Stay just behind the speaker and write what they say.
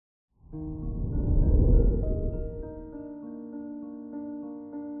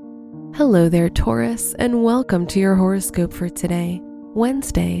Hello there, Taurus, and welcome to your horoscope for today,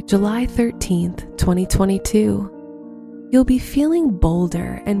 Wednesday, July 13th, 2022. You'll be feeling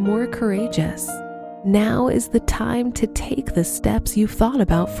bolder and more courageous. Now is the time to take the steps you've thought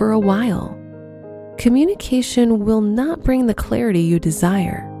about for a while. Communication will not bring the clarity you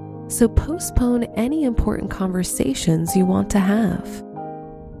desire, so postpone any important conversations you want to have.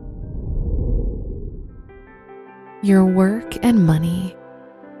 Your work and money.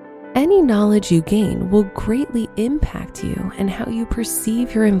 Any knowledge you gain will greatly impact you and how you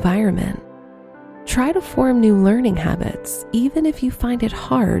perceive your environment. Try to form new learning habits, even if you find it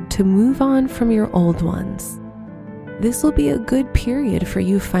hard to move on from your old ones. This will be a good period for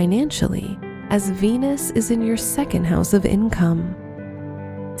you financially, as Venus is in your second house of income.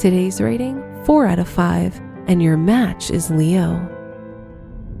 Today's rating, 4 out of 5, and your match is Leo.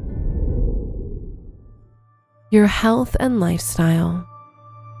 Your health and lifestyle.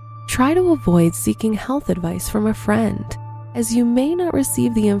 Try to avoid seeking health advice from a friend, as you may not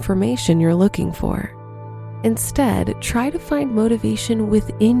receive the information you're looking for. Instead, try to find motivation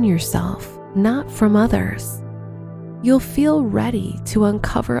within yourself, not from others. You'll feel ready to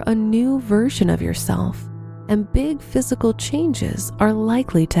uncover a new version of yourself, and big physical changes are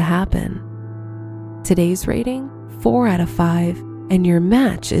likely to happen. Today's rating, 4 out of 5, and your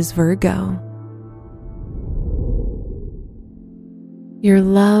match is Virgo. Your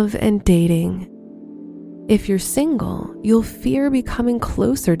love and dating. If you're single, you'll fear becoming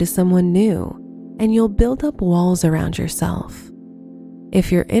closer to someone new, and you'll build up walls around yourself.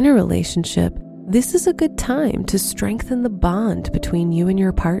 If you're in a relationship, this is a good time to strengthen the bond between you and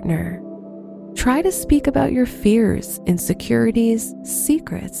your partner. Try to speak about your fears, insecurities,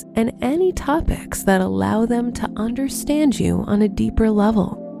 secrets, and any topics that allow them to understand you on a deeper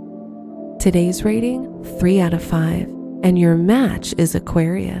level. Today's rating, 3 out of 5. And your match is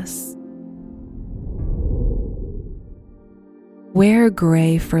Aquarius. Wear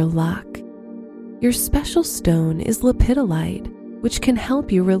gray for luck. Your special stone is lepidolite, which can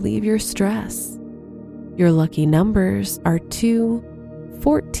help you relieve your stress. Your lucky numbers are 2,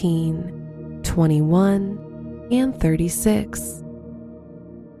 14, 21, and 36.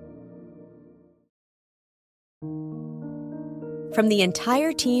 From the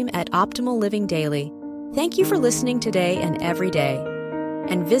entire team at Optimal Living Daily, thank you for listening today and every day.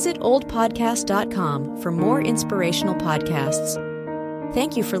 And visit oldpodcast.com for more inspirational podcasts.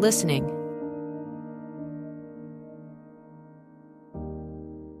 Thank you for listening.